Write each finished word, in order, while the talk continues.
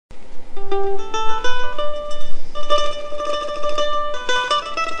Hi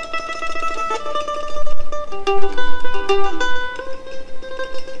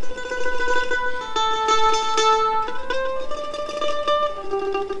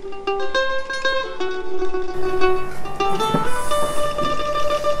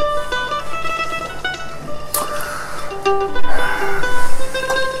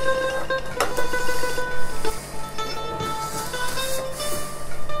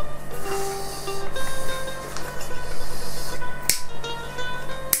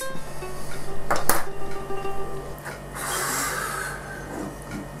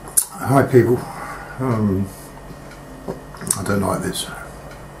people, I don't like this.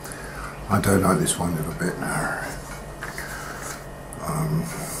 I don't like this one little bit.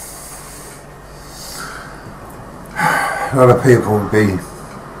 A lot of people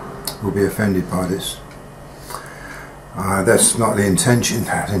will be offended by this. That's not the intention.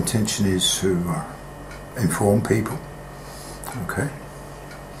 The intention is to inform people. Okay,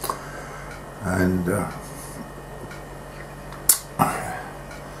 and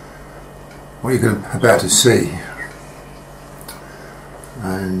what you're about to see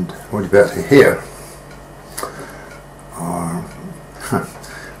and what you're about to hear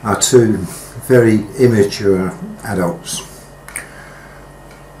are two very immature adults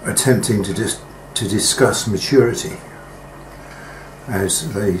attempting to discuss maturity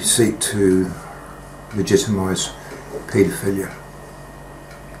as they seek to legitimise paedophilia.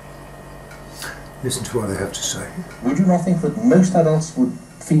 Listen to what they have to say. Would you not think that most adults would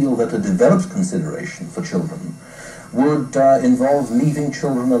feel that a developed consideration for children would involve leaving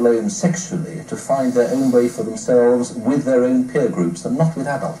children alone sexually to find their own way for themselves with their own peer groups and not with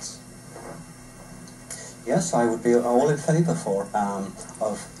adults? Yes, I would be all in favour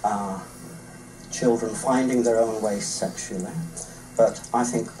of children finding their own way sexually, but I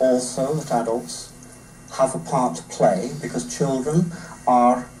think also that adults have a part to play, because children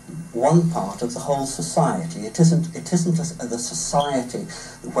are one part of the whole society. It isn't the society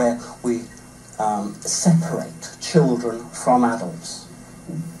where we separate children from adults.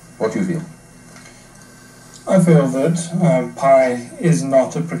 What do you feel? I feel that PI is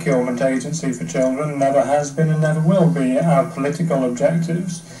not a procurement agency for children, never has been and never will be. Our political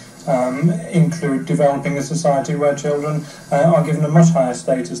objectives include developing a society where children are given a much higher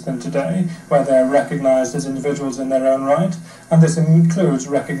status than today, where they are recognised as individuals in their own right, and this includes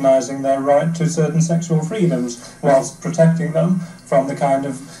recognising their right to certain sexual freedoms whilst protecting them from the kind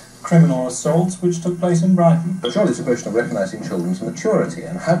of criminal assaults which took place in Brighton. But surely it's a question of recognising children's maturity,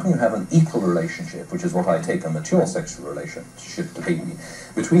 and how can you have an equal relationship, which is what I take a mature sexual relationship to be,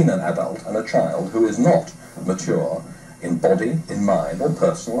 between an adult and a child who is not mature in body, in mind, or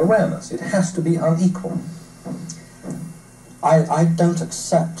personal awareness? It has to be unequal. I don't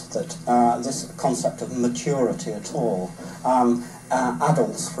accept that this concept of maturity at all.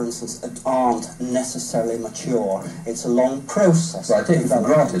 Adults, for instance, aren't necessarily mature. It's a long process. So I take it for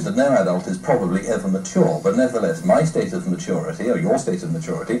granted that no adult is probably ever mature, but nevertheless my state of maturity, or your state of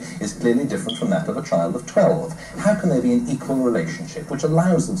maturity, is clearly different from that of a child of 12. How can there be an equal relationship which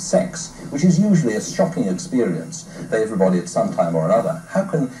allows of sex, which is usually a shocking experience for everybody at some time or another? How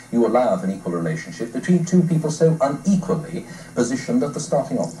can you allow of an equal relationship between two people so unequally positioned at the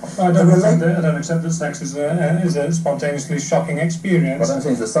starting off point? I don't accept that sex is a spontaneously shocking experience. But I'm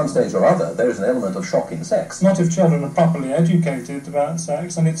saying at some stage or other there is an element of shocking sex. Not if children are properly educated about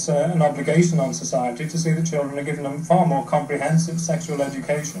sex, and it's an obligation on society to see that children are given a far more comprehensive sexual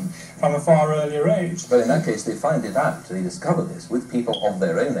education from a far earlier age. But in that case they find it out, they discover this with people of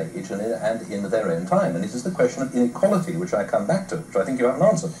their own age and in their own time, and it is the question of inequality which I come back to, which I think you haven't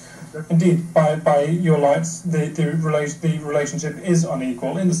answered. Indeed, by your lights, the relationship is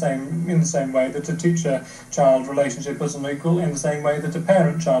unequal in the same way that a teacher-child relationship is unequal, in the same way that a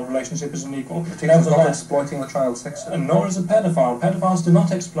parent-child relationship is unequal. The teacher is not exploiting the child sexually. And nor is a pedophile. Pedophiles do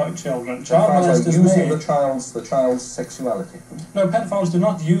not exploit children. Child molesters molesters using may. the child's sexuality. No, pedophiles do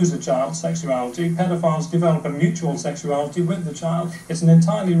not use a child's sexuality. Pedophiles develop a mutual sexuality with the child. It's an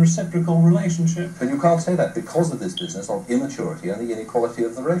entirely reciprocal relationship. But you can't say that because of this business of immaturity and the inequality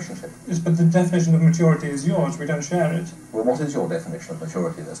of the relationship. Yes, but the definition of maturity is yours. We don't share it. Well, what is your definition of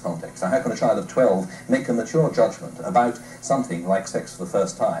maturity in this context? Now, how can a child of 12 make a mature judgment about something like sex for the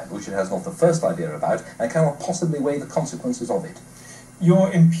first time, which it has not the first idea about, and cannot possibly weigh the consequences of it? You're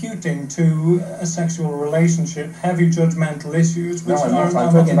imputing to a sexual relationship heavy judgmental issues which no, I'm not.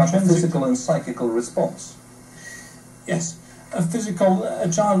 I'm talking about the physical and psychical response. Yes. a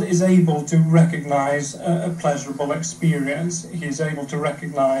child is able to recognise a pleasurable experience. He is able to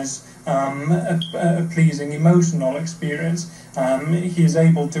recognise a pleasing emotional experience. He is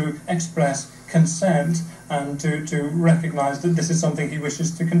able to express consent and to recognise that this is something he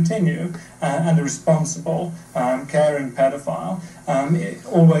wishes to continue. And a responsible, caring paedophile it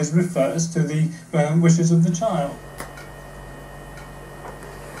always refers to the wishes of the child.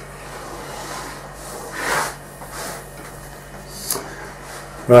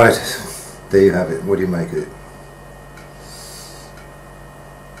 Right, there you have it. What do you make of it?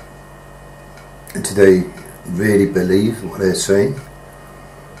 And do they really believe what they're saying?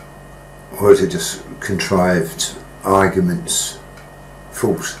 Or is it just contrived arguments,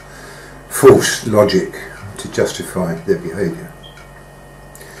 false logic to justify their behaviour?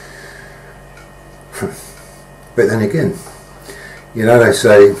 But then again, you know, they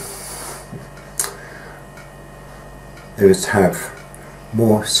say they must have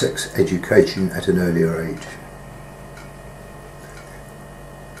more sex education at an earlier age.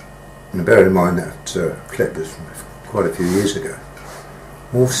 And bear in mind that clip was quite a few years ago.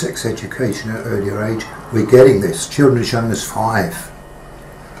 More sex education at an earlier age. We're getting this. Children as young as 5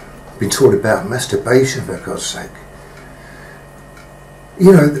 been taught about masturbation, for God's sake.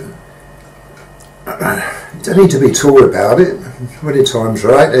 You know, you don't need to be taught about it when the time's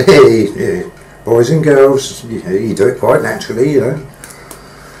right. Hey, boys and girls, you do it quite naturally, you know.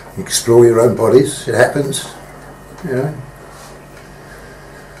 You explore your own bodies, it happens, you know.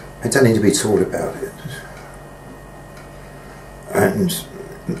 I don't need to be taught about it. And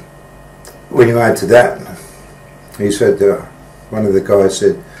when you add to that, he said, one of the guys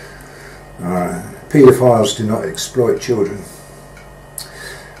said, paedophiles do not exploit children.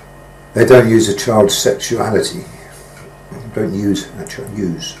 They don't use a child's sexuality. Don't use a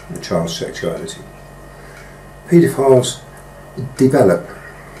child's sexuality. Paedophiles develop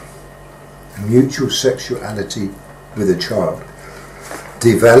a mutual sexuality with a child.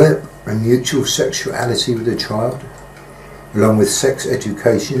 Develop a mutual sexuality with a child, along with sex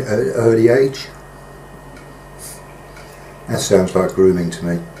education at an early age. That sounds like grooming to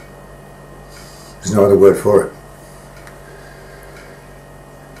me. There's no other word for it.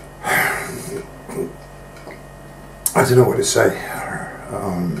 I don't know what to say.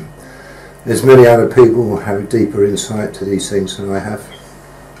 There's many other people who have deeper insight to these things than I have.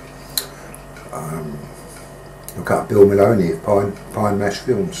 Look up Bill Maloney of Pine Mash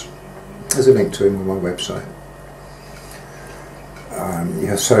Films. There's a link to him on my website. You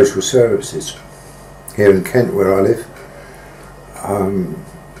have social services. Here in Kent, where I live,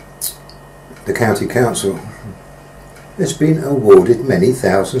 the county council has been awarded many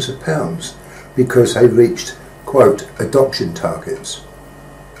thousands of pounds because they reached, quote, adoption targets.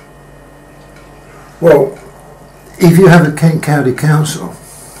 Well, if you have a Kent County Council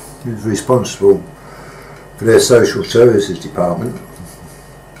who's responsible for their social services department,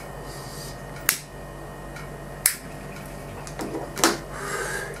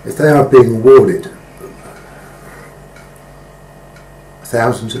 if they are being awarded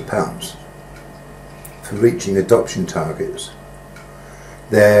thousands of pounds for reaching adoption targets,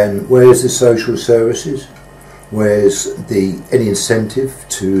 then where's the social services? Where's any incentive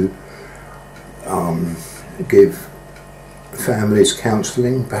to give families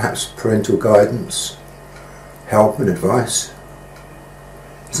counselling, perhaps parental guidance, help and advice?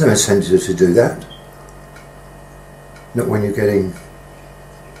 There's no incentive to do that. Not when you're getting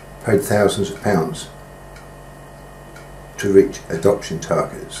paid thousands of pounds to reach adoption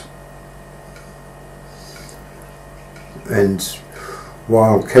targets. And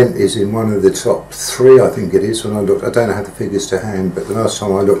while Kent is in one of the top 3, I think it is, when I looked, I don't have the figures to hand, but the last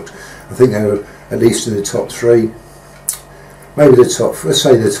time I looked, I think they were at least in the top 3, maybe the top, let's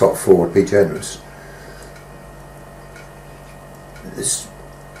say the top 4 would be generous. There's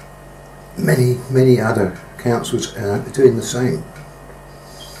many other councils doing the same.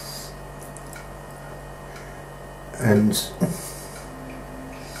 And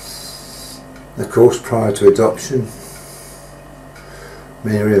of course, prior to adoption,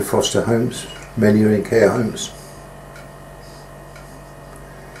 many are in foster homes, many are in care homes.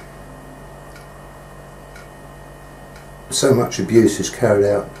 So much abuse is carried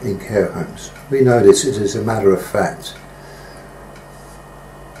out in care homes. We know this, it is a matter of fact.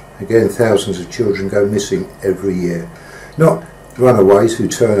 Again, thousands of children go missing every year. Not runaways who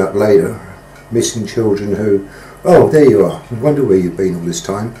turn up later, missing children who, oh, there you are, I wonder where you've been all this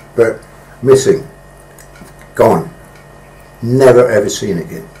time, but missing, gone, never ever seen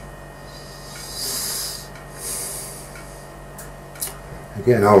again.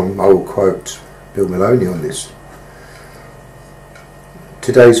 Again, I will quote Bill Maloney on this.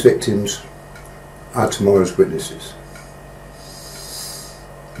 today's victims are tomorrow's witnesses.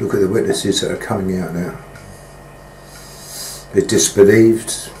 Look at the witnesses that are coming out now. They're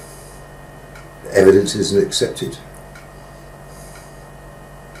disbelieved, evidence isn't accepted.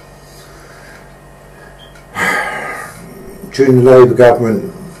 During the Labour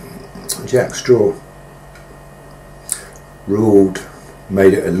government, Jack Straw ruled,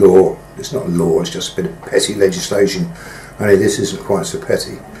 made it a law. It's not a law, it's just a bit of petty legislation, only this isn't quite so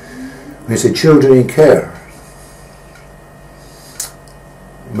petty. And he said children in care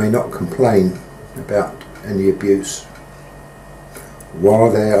may not complain about any abuse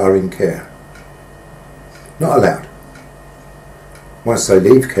while they are in care. Not allowed. Once they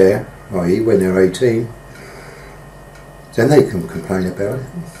leave care, i.e. when they're 18, then they can complain about it.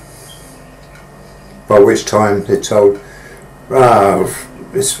 By which time they're told,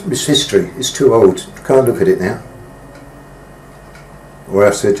 it's history, it's too old, can't look at it now. Or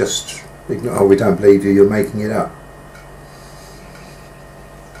else they just ignore, oh, we don't believe you, you're making it up.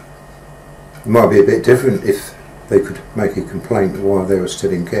 It might be a bit different if they could make a complaint while they were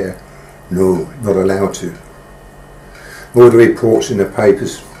still in care. No, not allowed to. All the reports in the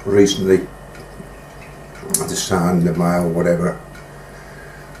papers recently, the Sun, the Mail, whatever,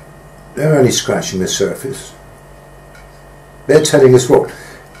 they're only scratching the surface. They're telling us what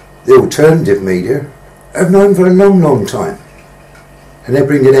the alternative media have known for a long, long time. And they're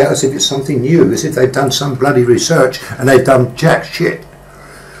bringing it out as if it's something new, as if they've done some bloody research and they've done jack shit.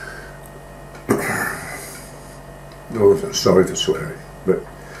 Oh, sorry for swearing, but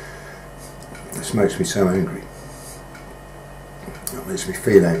this makes me so angry. It makes me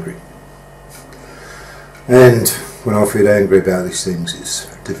feel angry. And when I feel angry about these things, it's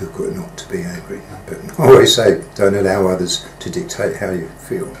difficult not to be angry. But I always say, don't allow others to dictate how you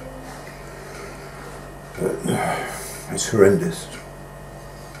feel. But it's horrendous.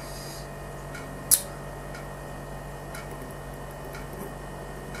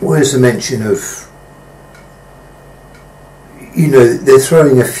 Where's the mention of, you know, they're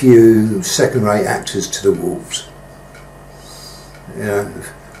throwing a few second-rate actors to the wolves. You know,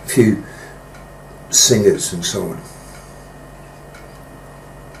 a few singers and so on.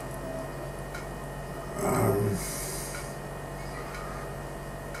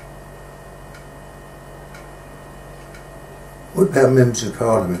 What about members of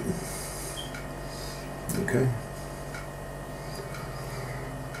Parliament? Okay.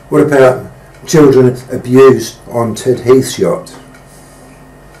 What about children abused on Ted Heath's yacht?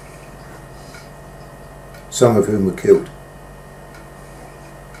 Some of whom were killed.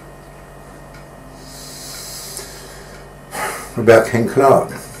 What about Ken Clark?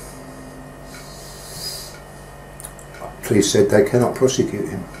 Police said they cannot prosecute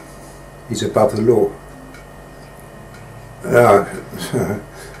him. He's above the law.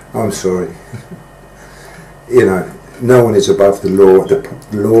 I'm sorry. You know, no one is above the law. The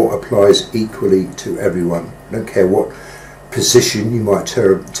law applies equally to everyone. I don't care what position you might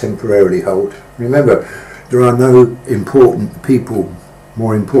temporarily hold. Remember, there are no important people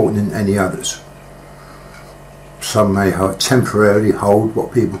more important than any others. Some may temporarily hold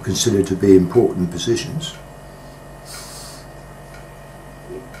what people consider to be important positions.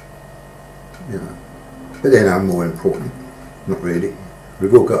 You know, but then I'm more important. Not really.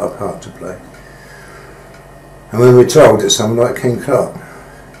 We've all got our part to play. And when we're told that someone like Ken Clark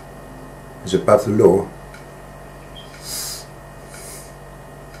is above the law,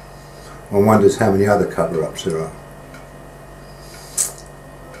 one wonders how many other cover-ups there are.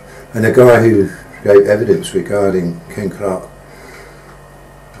 And the guy who gave evidence regarding Ken Clark,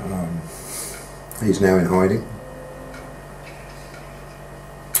 he's now in hiding,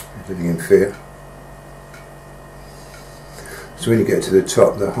 living in fear. So when you get to the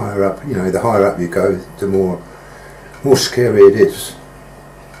top, the higher up, you know, the higher up you go, the more scary it is.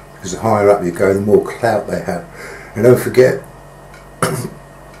 Because the higher up you go, the more clout they have. And don't forget,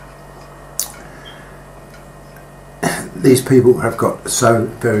 these people have got so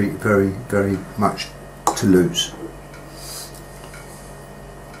very, very, very much to lose.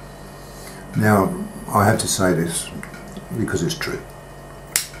 Now, I have to say this because it's true.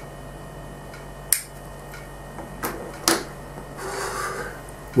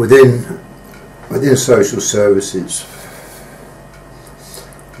 Within social services,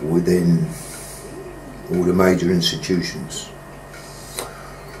 within all the major institutions,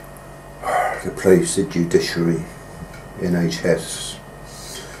 the police, the judiciary, NHS,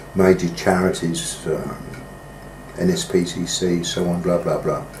 major charities, NSPCC, so on, blah blah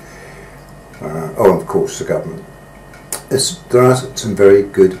blah. Oh, of course, the government. There are some very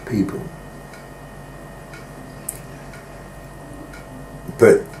good people.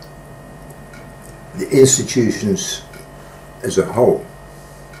 but the institutions as a whole,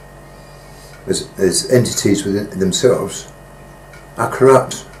 as entities within themselves, are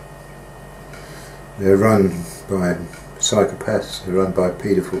corrupt. They're run by psychopaths, they're run by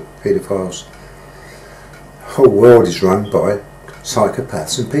paedophiles. The whole world is run by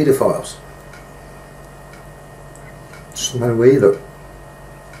psychopaths and paedophiles. Just no way you look.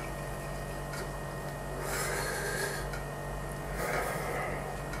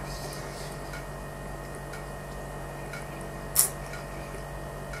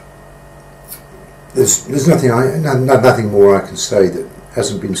 There's nothing more I can say that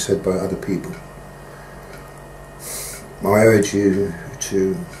hasn't been said by other people. I urge you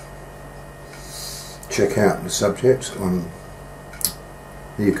to check out the subject on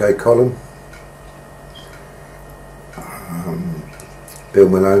the UK column. Bill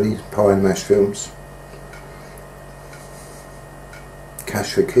Maloney, Pie and Mash Films.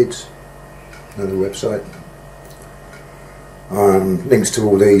 Cash for Kids, another website. Links to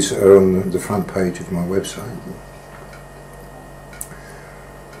all these are on the front page of my website.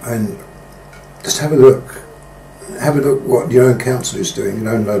 And just have a look. Have a look what your own council is doing,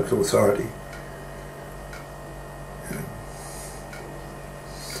 your own local authority.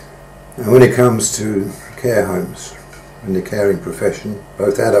 And when it comes to care homes and the caring profession,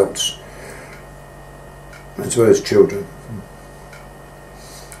 both adults as well as children,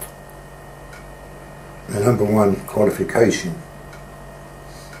 the number one qualification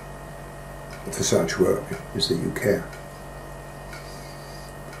for such work is that you care.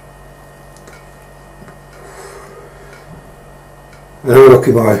 And I look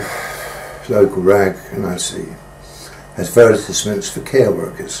in my local rag and I see advertisements for care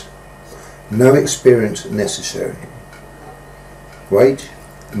workers. No experience necessary. Wage,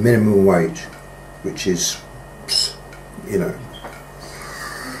 minimum wage, which is, you know,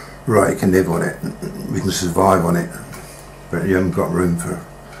 right, you can live on it, we can survive on it, but you haven't got room for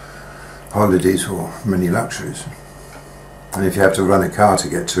holidays or many luxuries. And if you have to run a car to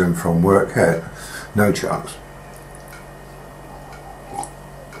get to and from work, hey, no chance.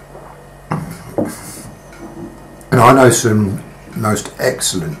 And I know some most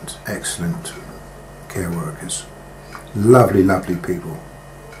excellent care workers. Lovely, lovely people.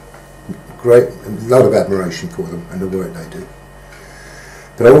 Great, a lot of admiration for them and the work they do.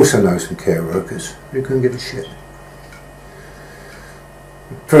 But I also know some care workers who couldn't give a shit.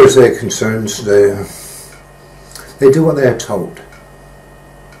 As far as they're concerned, they do what they're told.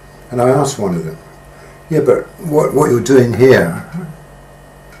 And I asked one of them, yeah, but what you're doing here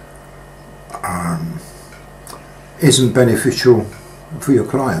isn't beneficial for your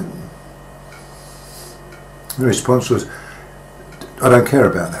client. The response was, I don't care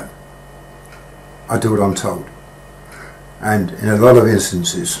about that. I do what I'm told. And in a lot of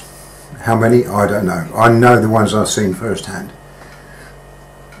instances, how many, I don't know. I know the ones I've seen firsthand.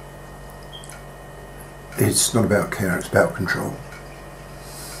 It's not about care, it's about control.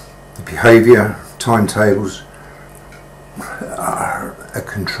 The behaviour, timetables are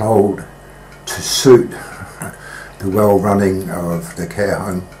controlled to suit the well-running of the care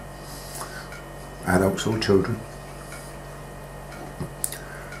home, adults or children.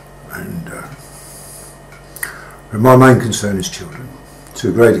 And my main concern is children. To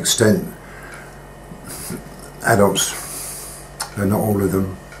a great extent, adults, though not all of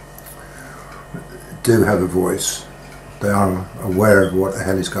them, do have a voice. They are aware of what the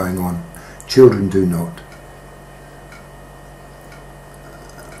hell is going on. Children do not.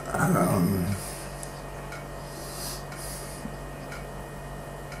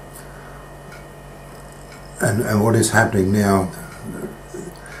 And what is happening now,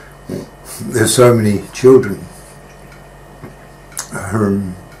 there's so many children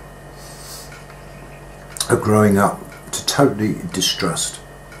who are growing up to totally distrust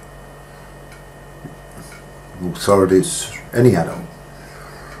authorities, any adult,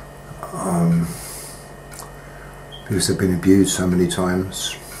 because they've been abused so many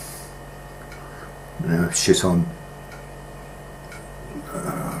times, you know, shit on.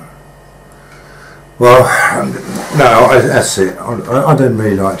 Well, no, that's it. I don't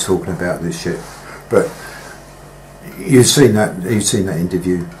really like talking about this shit, but you've seen that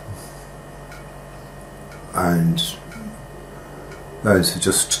interview, and those are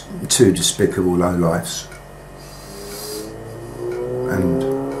just two despicable lowlifes, and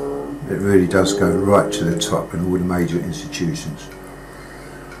it really does go right to the top in all the major institutions.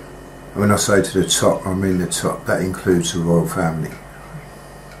 And when I say to the top, I mean the top. That includes the royal family.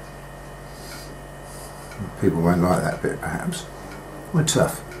 People won't like that bit, perhaps. We're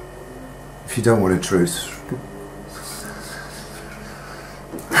tough. If you don't want the truth,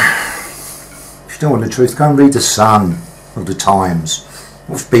 you don't want the truth, go and read The Sun or The Times,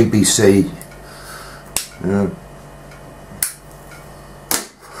 watch BBC,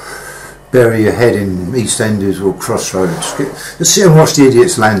 bury your head in EastEnders or Crossroads. Just sit and watch The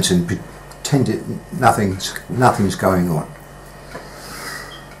Idiot's Lantern, pretend nothing's going on.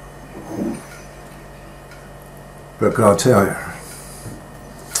 But I'll tell you,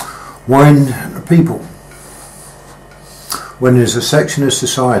 when there's a section of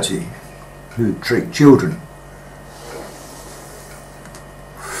society who treat children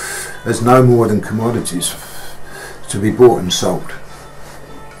as no more than commodities to be bought and sold,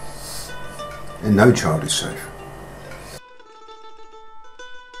 and no child is safe.